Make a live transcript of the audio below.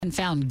And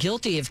found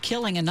guilty of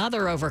killing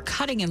another over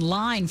cutting in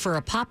line for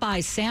a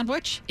Popeyes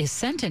sandwich is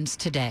sentenced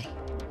today.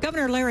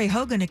 Governor Larry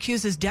Hogan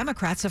accuses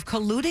Democrats of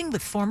colluding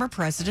with former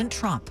President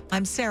Trump.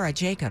 I'm Sarah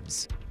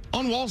Jacobs.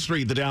 On Wall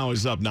Street, the Dow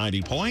is up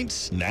 90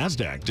 points.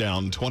 NASDAQ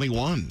down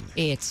 21.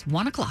 It's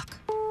 1 o'clock.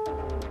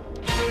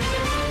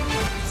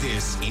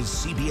 This is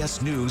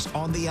CBS News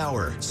on the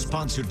Hour,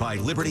 sponsored by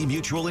Liberty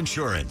Mutual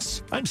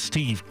Insurance. I'm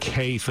Steve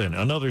Kathan.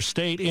 Another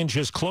state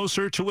inches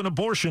closer to an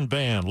abortion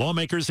ban.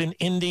 Lawmakers in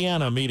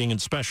Indiana meeting in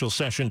special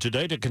session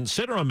today to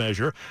consider a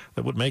measure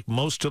that would make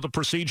most of the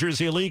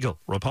procedures illegal.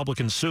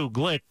 Republican Sue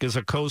Glick is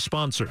a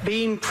co-sponsor.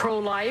 Being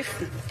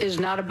pro-life is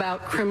not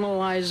about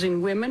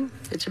criminalizing women.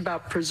 It's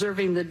about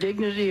preserving the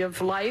dignity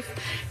of life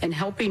and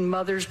helping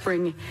mothers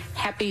bring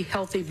happy,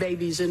 healthy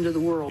babies into the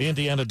world.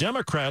 Indiana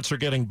Democrats are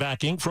getting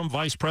backing from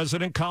Vice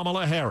President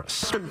Kamala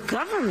Harris. The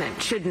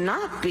government should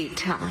not be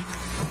telling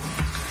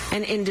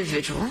an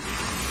individual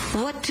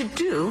what to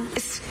do,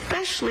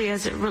 especially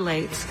as it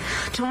relates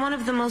to one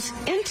of the most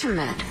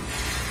intimate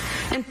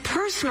and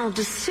personal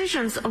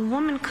decisions a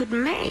woman could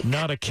make.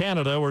 Not a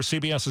Canada, where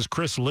CBS's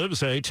Chris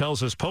Livesay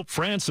tells us Pope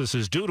Francis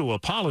is due to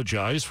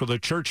apologize for the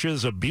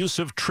church's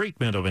abusive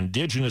treatment of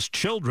indigenous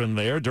children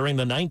there during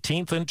the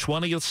 19th and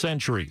 20th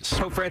centuries.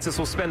 Pope Francis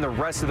will spend the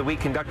rest of the week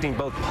conducting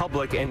both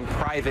public and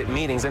private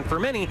meetings. And for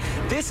many,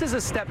 this is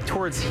a step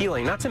towards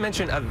healing, not to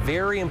mention a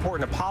very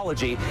important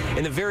apology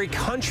in the very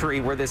country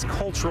where this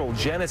cultural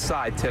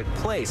genocide took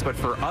place. But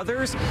for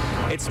others,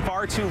 it's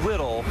far too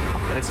little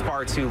and it's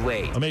far too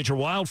late. A major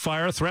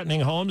wildfire threatening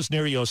homes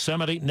near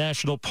Yosemite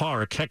National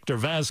Park. Hector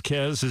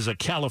Vasquez is a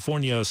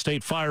California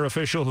state fire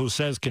official who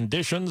says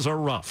conditions are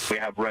rough. We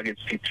have rugged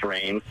steep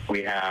terrain.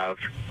 We have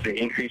the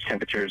increased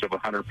temperatures of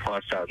 100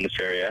 plus out in this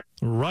area.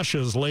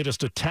 Russia's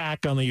latest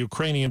attack on the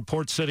Ukrainian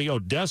port city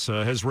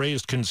Odessa has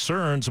raised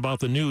concerns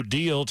about the new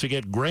deal to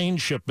get grain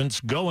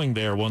shipments going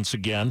there once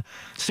again.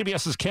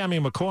 CBS's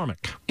Cami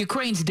McCormick.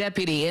 Ukraine's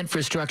deputy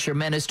infrastructure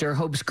minister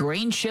hopes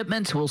grain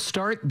shipments will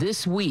start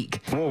this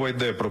week. Мова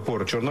йде про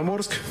порт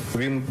Чорноморськ.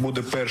 Він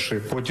буде перший,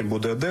 потім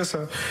буде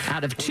Одеса.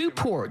 Out of two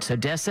ports,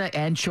 Odessa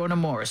and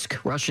Chornomorsk,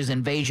 Russia's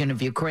invasion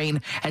of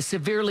Ukraine has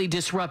severely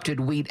disrupted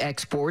wheat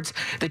exports.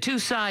 The two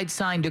sides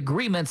signed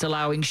agreements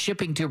allowing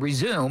shipping to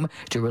resume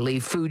to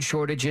relieve food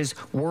shortages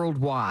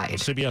worldwide.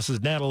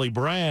 CBS's Natalie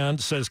Brand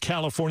says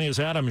California's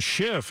Adam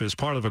Schiff is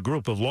part of a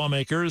group of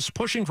lawmakers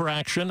pushing for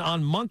action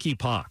on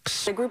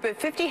monkeypox. A group of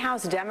 50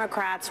 House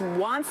Democrats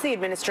wants the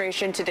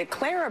administration to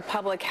declare a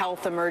public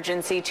health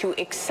emergency to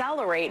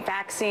accelerate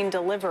vaccine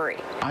delivery.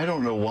 I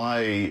don't know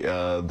why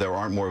there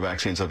aren't more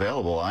vaccines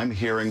available. I'm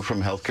hearing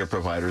from healthcare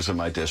providers in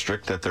my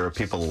district that there are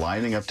people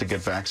lining up to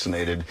get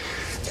vaccinated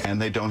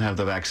and they don't have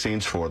the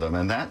vaccines for them,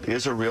 and that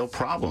is a real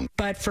problem.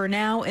 But for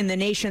now, in the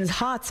nation's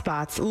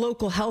hotspots,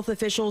 local health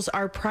officials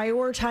are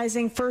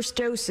prioritizing first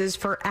doses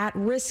for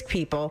at-risk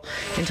people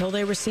until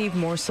they receive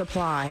more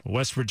supply.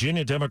 West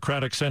Virginia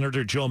Democratic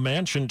Senator Joe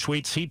Manchin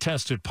tweets he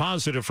tested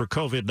positive for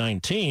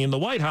COVID-19. The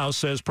White House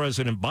says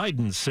President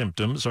Biden's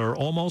symptoms are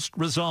almost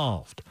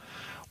resolved.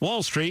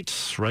 Wall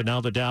Street, right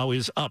now the Dow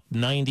is up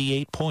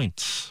 98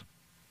 points.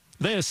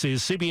 This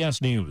is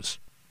CBS News.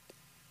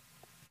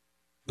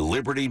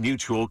 Liberty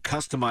Mutual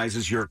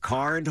customizes your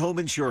car and home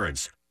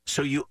insurance,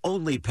 so you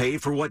only pay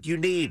for what you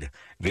need.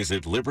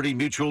 Visit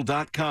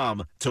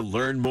libertymutual.com to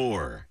learn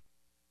more.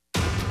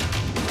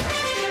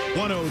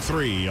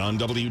 103 on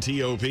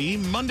WTOP,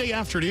 Monday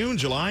afternoon,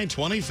 July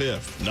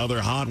 25th. Another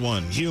hot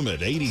one,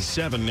 humid,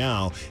 87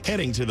 now,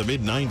 heading to the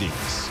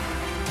mid-90s.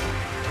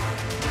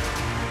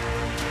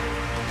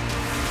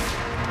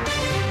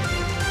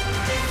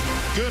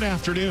 Good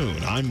afternoon.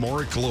 I'm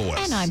Mark Lewis.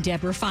 And I'm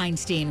Deborah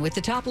Feinstein with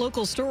the top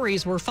local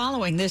stories we're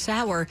following this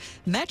hour.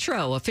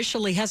 Metro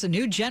officially has a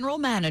new general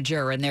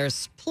manager, and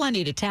there's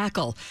plenty to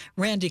tackle.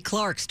 Randy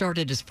Clark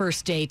started his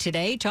first day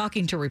today,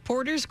 talking to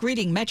reporters,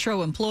 greeting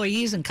Metro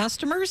employees and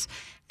customers,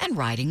 and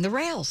riding the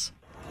rails.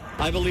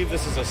 I believe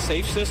this is a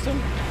safe system.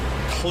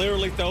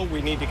 Clearly, though,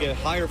 we need to get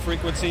higher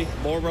frequency,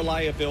 more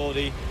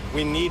reliability.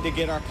 We need to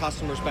get our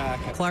customers back.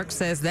 Clark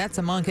says that's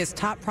among his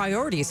top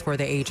priorities for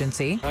the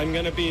agency. I'm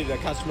going to be the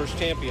customer's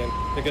champion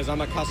because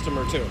I'm a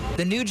customer, too.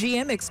 The new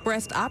GM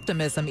expressed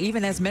optimism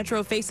even as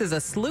Metro faces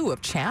a slew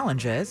of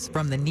challenges,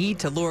 from the need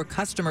to lure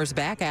customers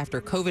back after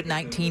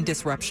COVID-19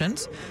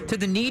 disruptions to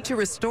the need to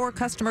restore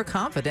customer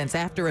confidence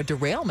after a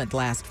derailment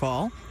last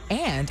fall,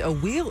 and a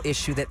wheel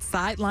issue that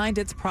sidelined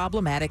its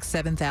problematic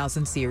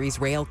 7000 series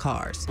rail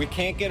cars. We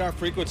can't get our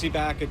frequency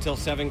back until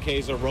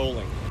 7Ks are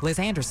rolling. Liz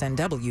Anderson,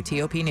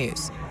 WTOP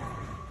News.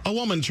 A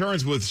woman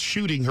charged with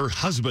shooting her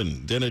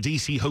husband in a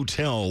D.C.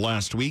 hotel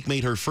last week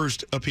made her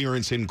first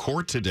appearance in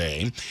court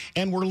today,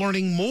 and we're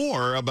learning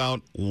more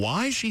about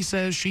why she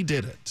says she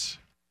did it.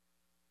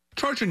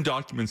 Charging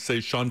documents say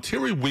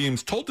Shantiri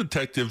Weems told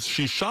detectives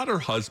she shot her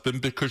husband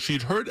because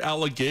she'd heard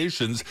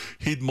allegations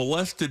he'd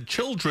molested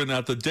children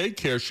at the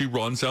daycare she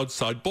runs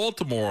outside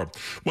Baltimore.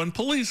 When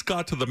police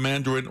got to the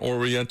Mandarin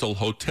Oriental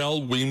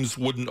Hotel, Weems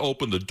wouldn't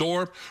open the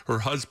door. Her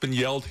husband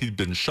yelled he'd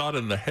been shot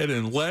in the head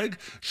and leg.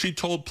 She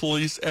told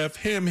police, F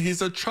him,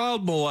 he's a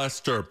child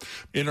molester.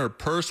 In her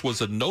purse was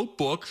a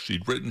notebook.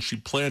 She'd written she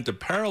planned to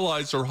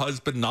paralyze her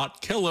husband,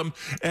 not kill him,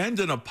 and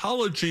an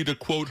apology to,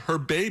 quote, her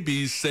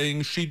babies,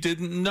 saying she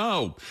didn't know.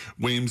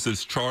 Weems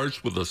is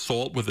charged with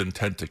assault with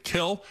intent to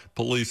kill.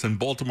 Police in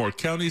Baltimore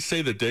County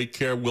say the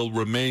daycare will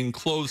remain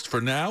closed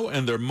for now,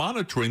 and they're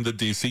monitoring the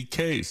D.C.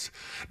 case.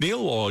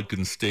 Neil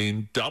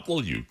Augenstein,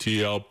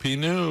 WTOP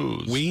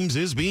News. Weems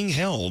is being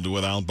held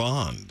without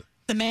bond.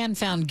 The man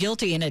found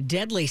guilty in a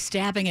deadly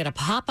stabbing at a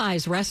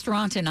Popeyes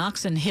restaurant in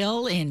Oxon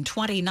Hill in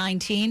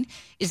 2019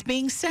 is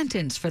being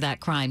sentenced for that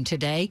crime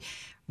today.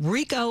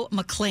 Rico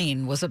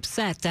McLean was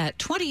upset that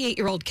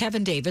 28-year-old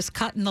Kevin Davis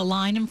cut in the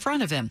line in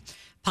front of him.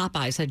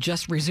 Popeyes had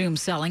just resumed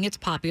selling its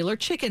popular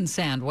chicken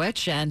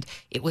sandwich, and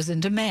it was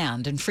in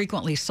demand and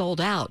frequently sold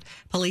out.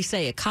 Police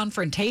say a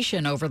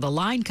confrontation over the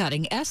line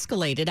cutting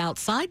escalated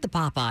outside the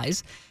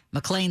Popeyes.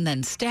 McLean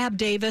then stabbed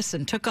Davis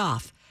and took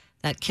off.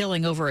 That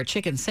killing over a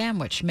chicken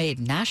sandwich made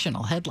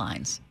national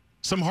headlines.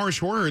 Some harsh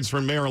words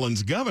from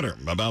Maryland's governor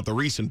about the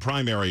recent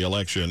primary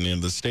election in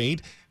the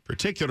state,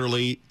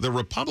 particularly the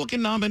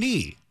Republican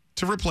nominee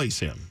to replace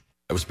him.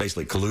 It was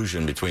basically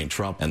collusion between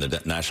Trump and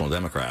the National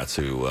Democrats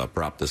who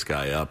propped this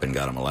guy up and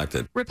got him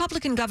elected.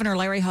 Republican Governor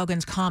Larry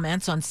Hogan's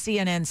comments on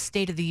CNN's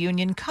State of the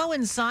Union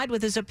coincide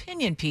with his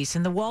opinion piece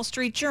in the Wall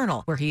Street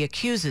Journal, where he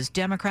accuses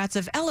Democrats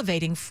of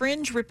elevating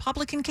fringe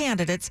Republican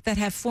candidates that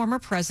have former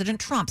President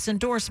Trump's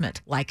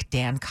endorsement, like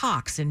Dan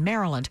Cox in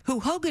Maryland, who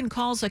Hogan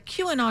calls a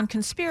QAnon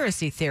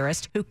conspiracy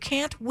theorist who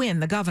can't win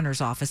the governor's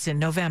office in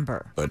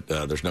November. But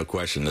there's no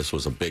question this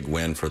was a big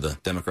win for the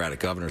Democratic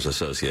Governors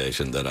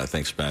Association that I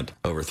think spent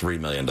over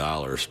 $3 million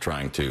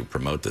trying to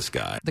promote this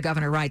guy. The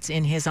governor writes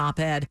in his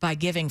op-ed, by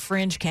giving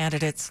fringe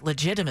candidates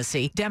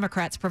legitimacy,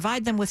 Democrats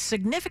provide them with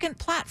significant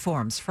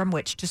platforms from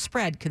which to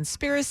spread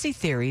conspiracy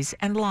theories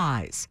and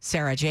lies.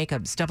 Sarah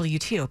Jacobs,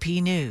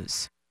 WTOP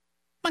News.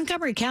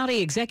 Montgomery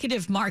County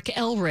Executive Mark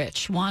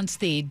Elrich wants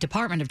the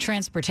Department of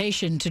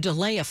Transportation to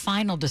delay a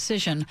final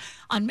decision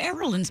on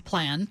Maryland's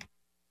plan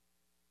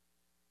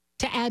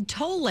to add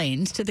toll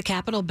lanes to the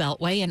Capitol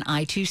Beltway and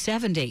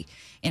I-270.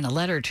 In a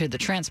letter to the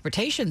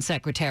Transportation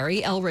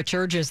Secretary, Elrich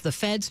urges the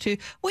feds to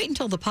wait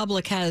until the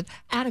public had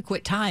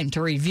adequate time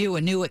to review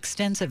a new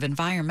extensive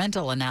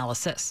environmental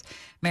analysis.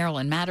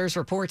 Maryland Matters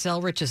reports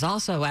Elrich is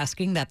also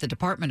asking that the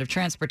Department of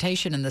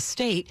Transportation in the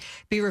state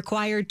be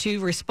required to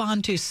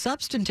respond to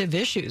substantive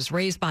issues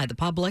raised by the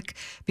public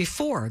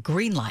before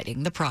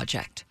greenlighting the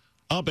project.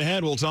 Up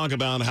ahead, we'll talk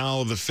about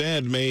how the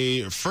Fed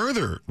may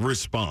further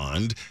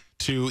respond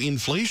to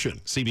inflation.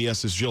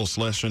 CBS's Jill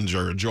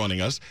Schlesinger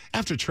joining us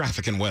after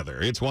traffic and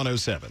weather. It's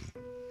 107.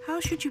 How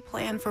should you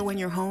plan for when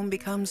your home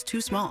becomes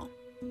too small?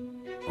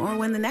 Or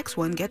when the next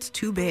one gets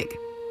too big?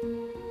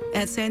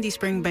 At Sandy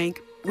Spring Bank,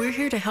 we're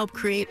here to help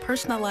create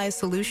personalized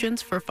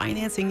solutions for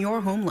financing your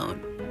home loan.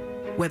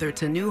 Whether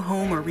it's a new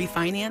home or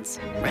refinance,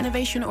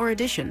 renovation or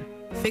addition,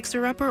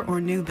 fixer-upper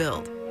or new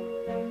build.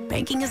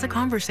 Banking is a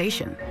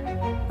conversation.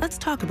 Let's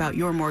talk about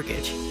your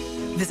mortgage.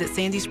 Visit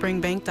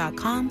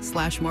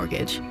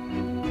sandyspringbank.com/mortgage.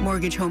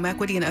 Mortgage, home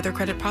equity, and other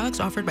credit products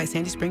offered by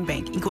Sandy Spring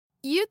Bank.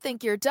 You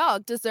think your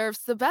dog deserves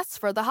the best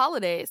for the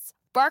holidays.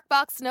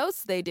 BarkBox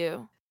knows they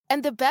do.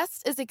 And the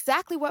best is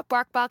exactly what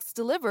BarkBox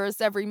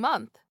delivers every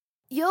month.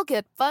 You'll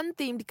get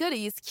fun-themed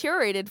goodies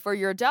curated for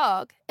your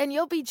dog, and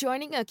you'll be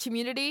joining a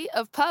community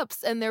of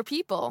pups and their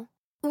people.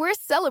 We're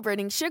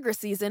celebrating sugar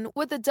season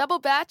with a double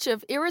batch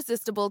of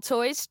irresistible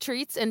toys,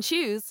 treats, and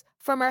chews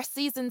from our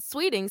Season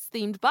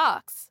Sweetings-themed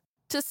box.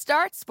 To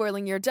start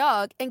spoiling your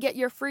dog and get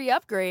your free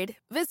upgrade,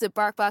 visit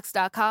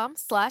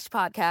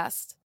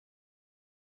BarkBox.com/podcast.